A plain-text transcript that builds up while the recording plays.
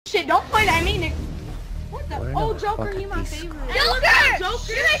Shit, don't point at me, nigga. What the? Oh, Joker, he my favorite. Joker!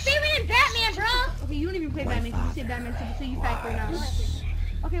 Joker! You're my favorite in Batman, bro! Okay, you don't even play Batman. You say Batman, so you factor now.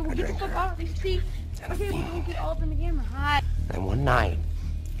 Okay, well, get the fuck off. See? Okay, well, don't get all up in the camera. Hi. And one night,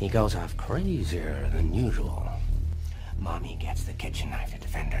 he goes off crazier than usual. Mommy gets the kitchen knife to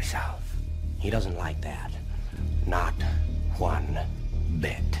defend herself. He doesn't like that. Not one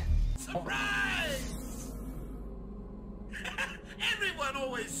bit. Surprise! Everyone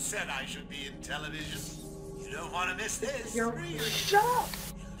always said I should be in television. You don't want to miss this. Really. Shut up.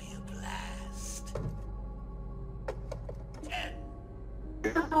 It'll be a blast. 10.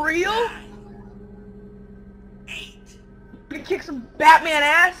 You're for real? 9. 8. You gonna kick some Batman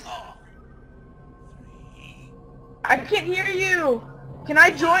ass? 4. 3. I can't hear you. Can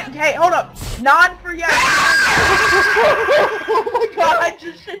I join? Hey, hold up. Nod for yes. Oh my god, I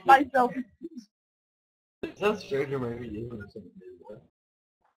just shit myself. Is that stranger maybe you or something?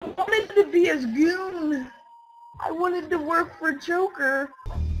 I wanted to be his goon. I wanted to work for Joker.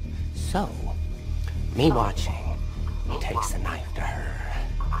 So, me watching, he takes the knife to her,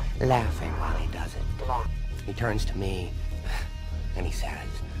 laughing while he does it. He turns to me, and he says,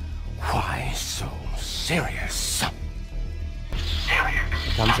 "Why so serious?"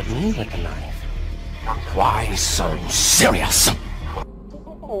 He comes at me with the knife. "Why so serious?"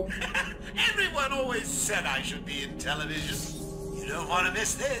 Everyone always said I should be in television. You don't want to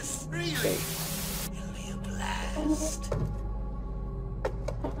miss this. Really. It'll be a blast.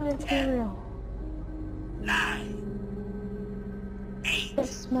 10. 9. 8.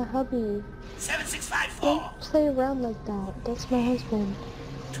 That's my hubby. 7, 6, 5, 4. Don't play around like that. That's my husband.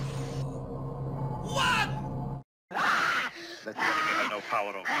 1. No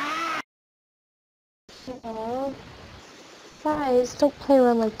power over. Aww. Guys, don't play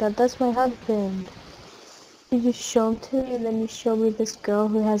around like that. That's my husband. You just show him to me, and then you show me this girl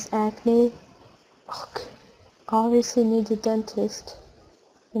who has acne. Ugh. Obviously needs a dentist,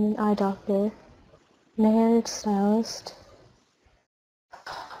 and an eye doctor, and a hairstylist.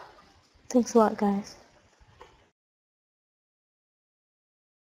 Thanks a lot, guys.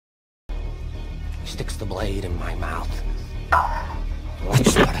 Sticks the blade in my mouth.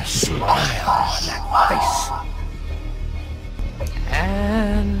 Let's put a smile on that face.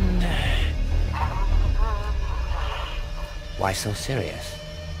 And... why so serious?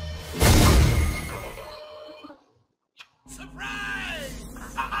 Surprise!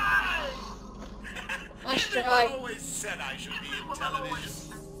 Nice Everyone try. always said I should be in television.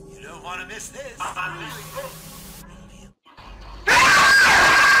 You don't want to miss this.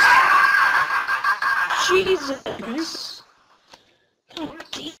 Really. Jesus. Oh,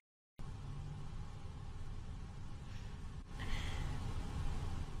 geez.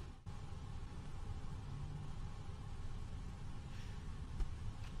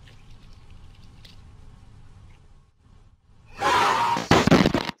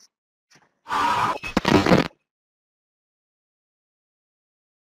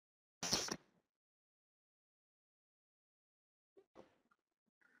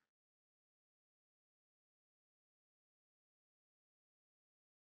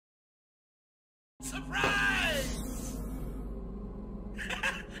 Surprise!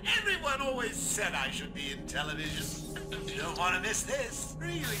 Everyone always said I should be in television. You don't want to miss this.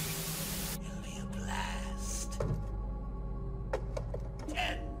 Really. It'll be a blast.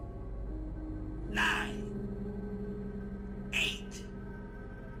 10. 9. 8.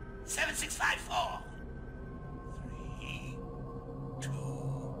 7, 6, 5, 4. 3. 2.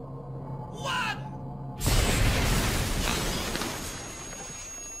 1.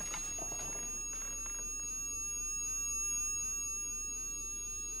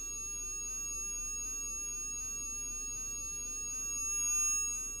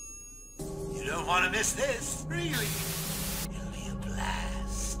 You don't want to miss this. Really. It'll be a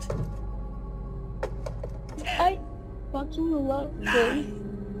blast. 10. I fucking love this.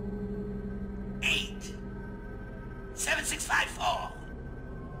 9. 8. 7, 6, 5, 4.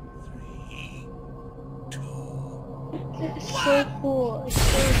 3. 2. It's so cool. It's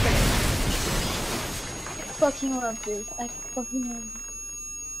so cool. I fucking love this. I fucking love this.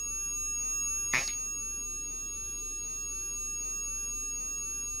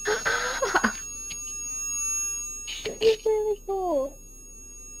 It's really cool.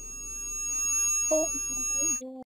 Oh my god.